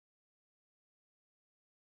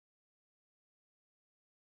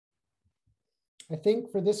I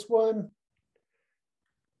think for this one,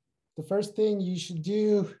 the first thing you should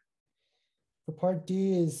do for part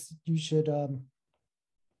D is you should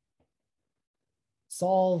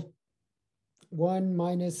solve 1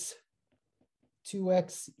 minus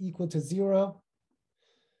 2x equal to 0.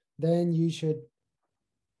 Then you should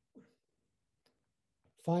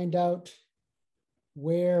find out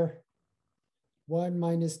where 1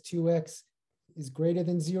 minus 2x is greater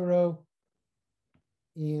than 0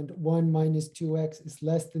 and 1 minus 2x is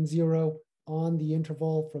less than 0 on the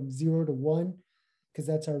interval from 0 to 1, because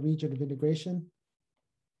that's our region of integration.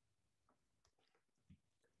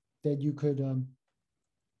 Then you could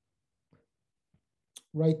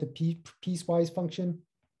write the piecewise function.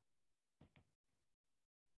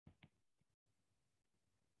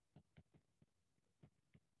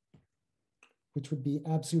 Which would be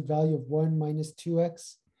absolute value of 1 minus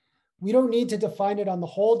 2x. We don't need to define it on the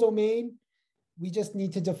whole domain. We just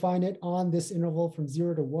need to define it on this interval from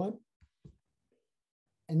 0 to 1.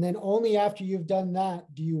 And then only after you've done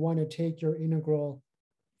that do you want to take your integral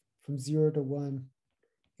from 0 to 1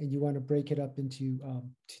 and you want to break it up into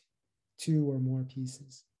 2 or more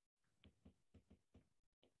pieces.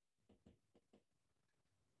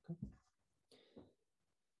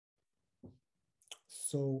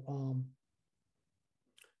 So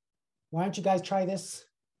why don't you guys try this?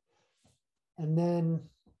 And then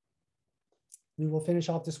we will finish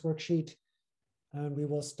off this worksheet and we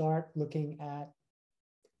will start looking at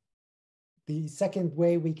the second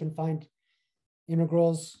way we can find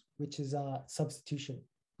integrals, which is substitution.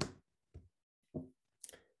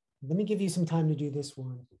 Let me give you some time to do this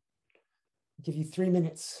one. I'll give you 3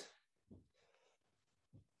 minutes.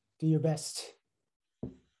 Do your best.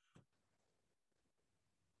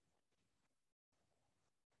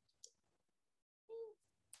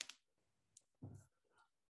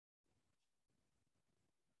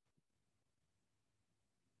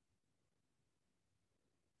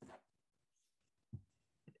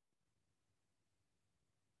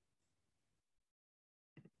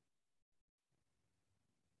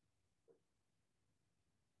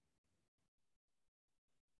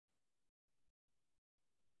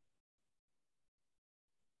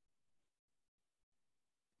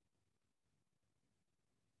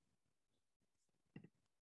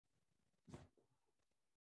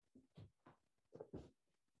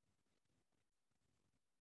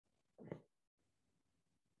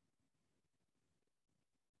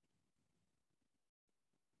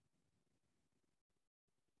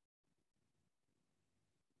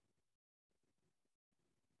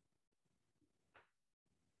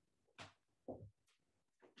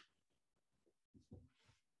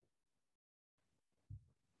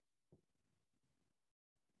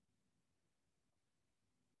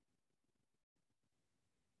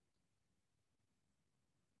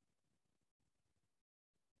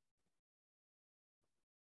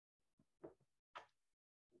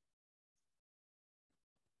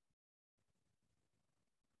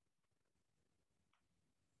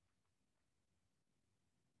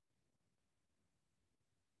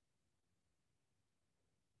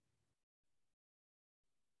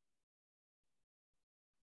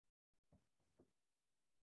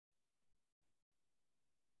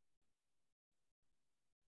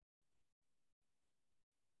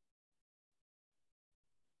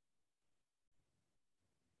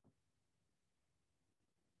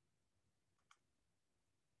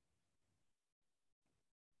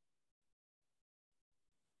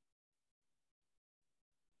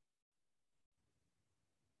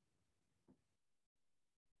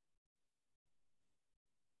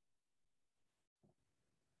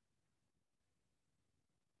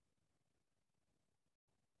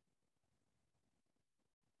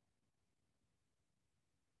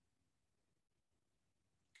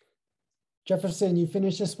 Jefferson, you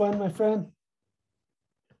finished this one, my friend?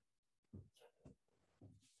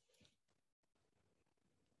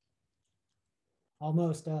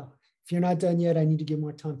 Almost. If you're not done yet, I need to give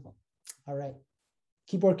more time. All right.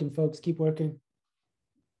 Keep working, folks. Keep working.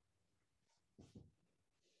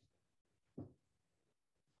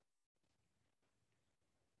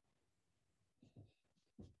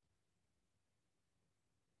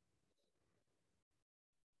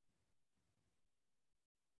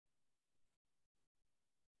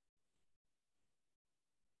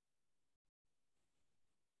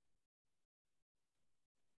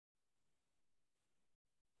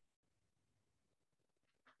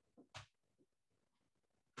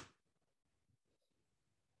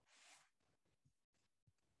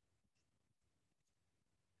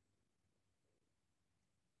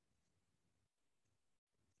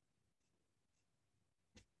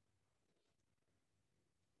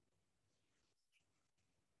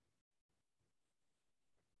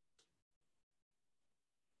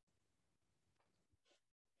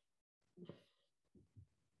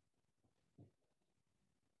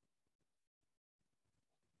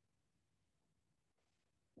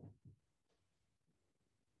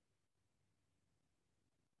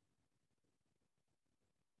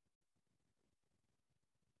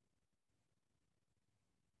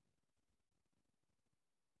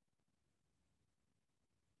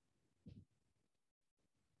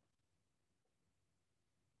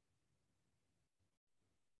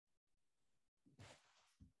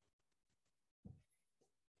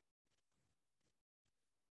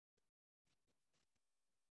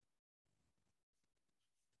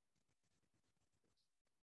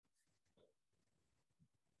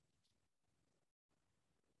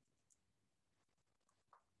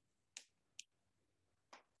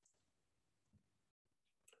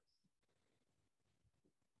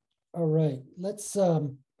 All right, let's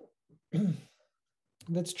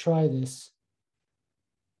try this.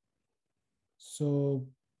 So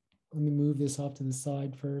let me move this off to the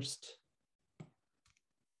side first.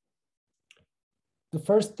 The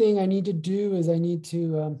first thing I need to do is I need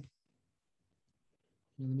to,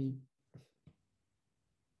 let me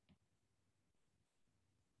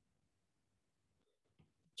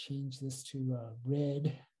change this to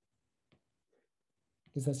red,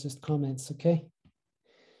 because that's just comments, okay?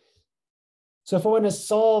 So if I want to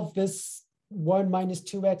solve this 1 minus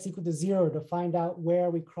 2x equal to 0 to find out where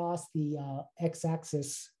we cross the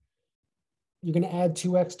x-axis, you're going to add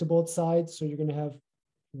 2x to both sides. So you're going to have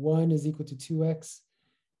 1 is equal to 2x.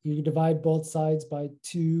 You can divide both sides by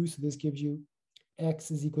 2. So this gives you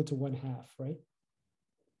x is equal to 1/2, right?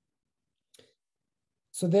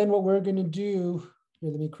 So then what we're going to do,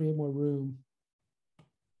 here, let me create more room.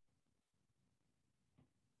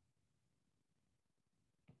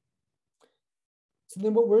 So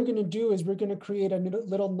then what we're going to do is we're going to create a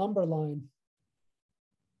little number line.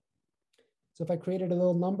 So if I created a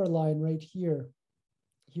little number line right here,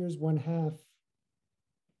 here's 1/2.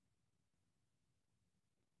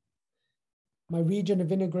 My region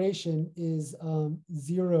of integration is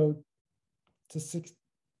 0 to 6.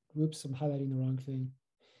 Whoops, I'm highlighting the wrong thing.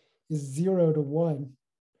 Is 0 to 1.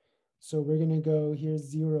 So we're going to go here's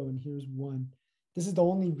 0 and here's 1. This is the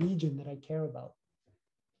only region that I care about.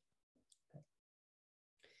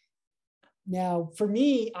 Now, for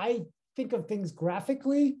me, I think of things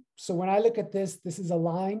graphically. So when I look at this, this is a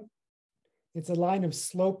line. It's a line of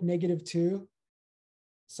slope -2.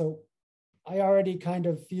 So I already kind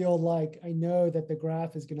of feel like I know that the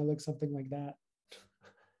graph is going to look something like that,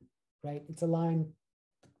 right? It's a line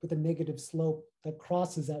with a negative slope that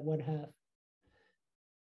crosses at 1/2.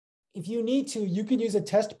 If you need to, you could use a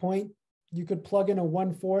test point. You could plug in a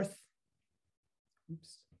 1/4.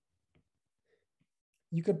 Oops.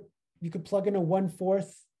 You could plug in a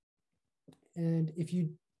 1/4. And if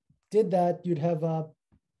you did that, you'd have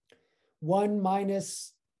 1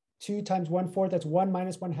 minus 2 times 1/4, that's 1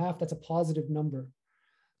 minus 1/2, that's a positive number.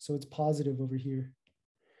 So it's positive over here.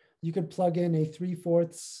 You could plug in a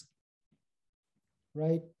 3/4,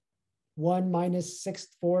 right? 1 minus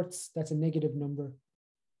 6/4, that's a negative number.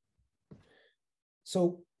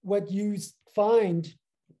 So what you find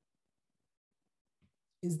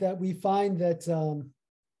is that we find that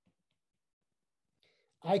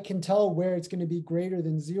I can tell where it's going to be greater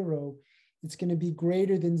than 0. It's going to be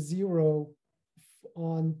greater than 0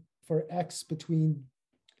 for x between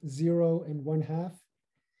 0 and 1/2.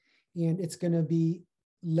 And it's going to be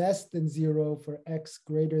less than 0 for x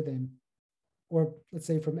greater than, or let's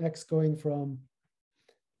say from x going from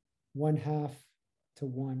 1/2 to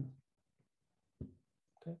 1.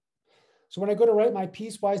 Okay. So when I go to write my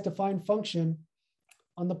piecewise defined function,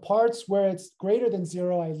 on the parts where it's greater than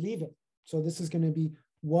 0, I leave it. So this is going to be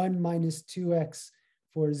 1 minus 2x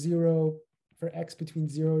for x between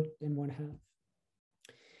 0 and 1/2.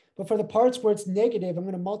 But for the parts where it's negative, I'm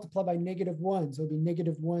going to multiply by -1. So it'll be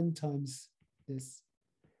 -1 times this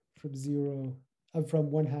from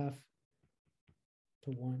 1/2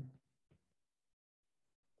 to 1.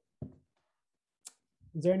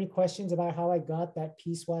 Is there any questions about how I got that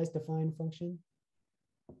piecewise defined function?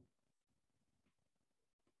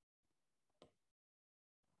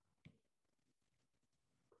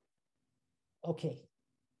 Okay,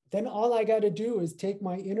 then all I got to do is take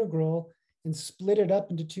my integral and split it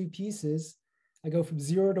up into 2 pieces. I go from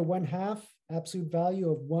 0 to 1/2, absolute value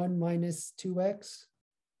of 1 minus 2x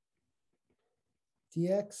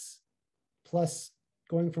dx, plus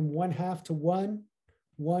going from 1/2 to 1,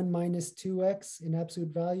 1 minus 2x in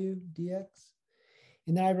absolute value dx.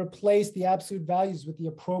 And then I replace the absolute values with the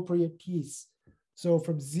appropriate piece. So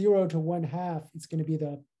from 0 to 1/2, it's going to be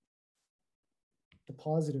the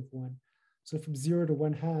positive one. So from 0 to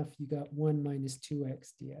 1/2, you got 1 minus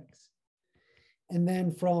 2x dx. And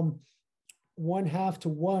then from 1/2 to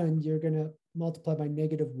 1, you're going to multiply by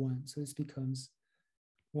 -1. So this becomes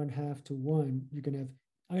 1/2 to 1. You're going to have,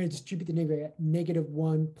 I'm going to distribute the negative at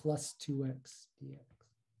 -1 plus 2x dx.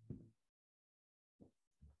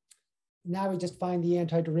 Now we just find the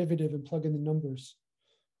antiderivative and plug in the numbers.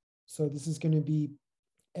 So this is going to be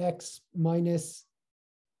x minus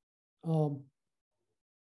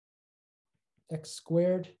x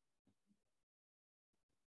squared.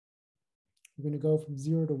 We're going to go from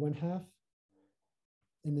 0 to 1/2.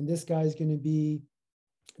 And then this guy is going to be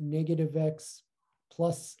 -x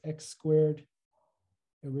plus x squared.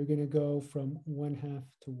 And we're going to go from 1/2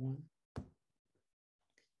 to 1.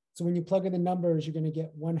 So when you plug in the numbers, you're going to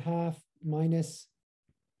get 1/2 minus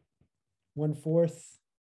 1/4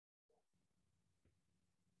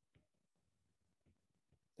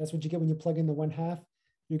 That's what you get when you plug in the 1/2.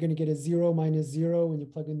 You're going to get a 0 minus 0 when you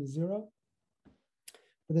plug in the 0.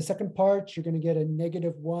 For the second part, you're going to get a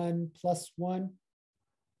 -1 plus 1.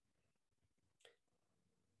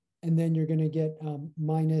 And then you're going to get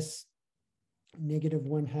minus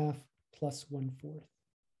 -1/2 plus 1/4.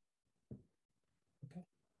 Okay.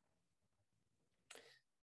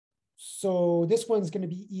 So this one's going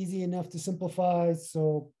to be easy enough to simplify.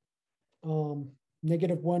 So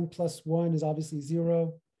 -1 plus 1 is obviously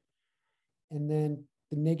 0. And then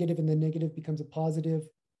the negative and the negative becomes a positive.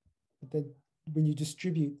 But then when you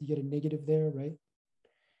distribute, you get a negative there, right?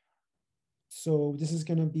 So this is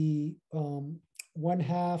going to be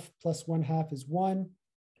 1/2 plus 1/2 is 1,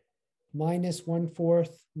 minus 1/4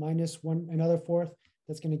 minus another fourth.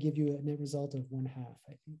 That's going to give you a net result of 1/2,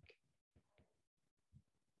 I think.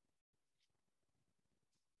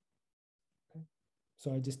 Okay.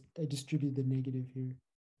 So I distribute the negative here.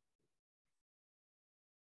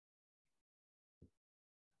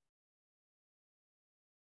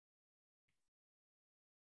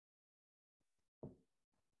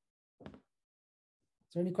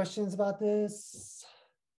 Is there any questions about this?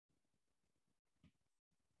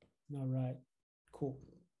 All right, cool.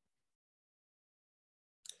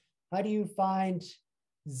 How do you find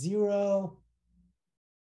 0?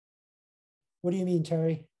 What do you mean,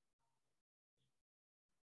 Terry?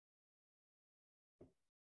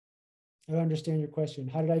 I don't understand your question.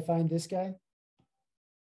 How did I find this guy?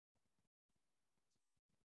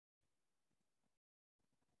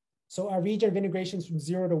 So our region of integration is from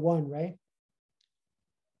 0 to 1, right?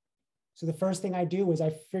 So the first thing I do was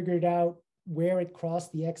I figured out where it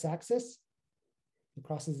crossed the x-axis. It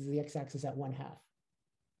crosses the x-axis at 1/2.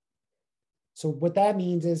 So what that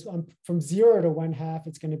means is from 0 to 1/2,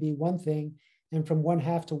 it's going to be one thing. And from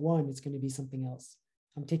 1/2 to 1, it's going to be something else.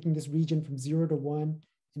 I'm taking this region from 0 to 1,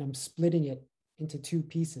 and I'm splitting it into 2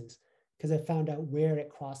 pieces because I found out where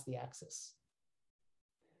it crossed the axis.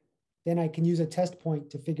 Then I can use a test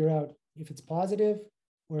point to figure out if it's positive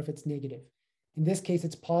or if it's negative. In this case,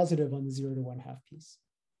 it's positive on the 0 to 1/2 piece.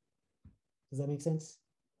 Does that make sense?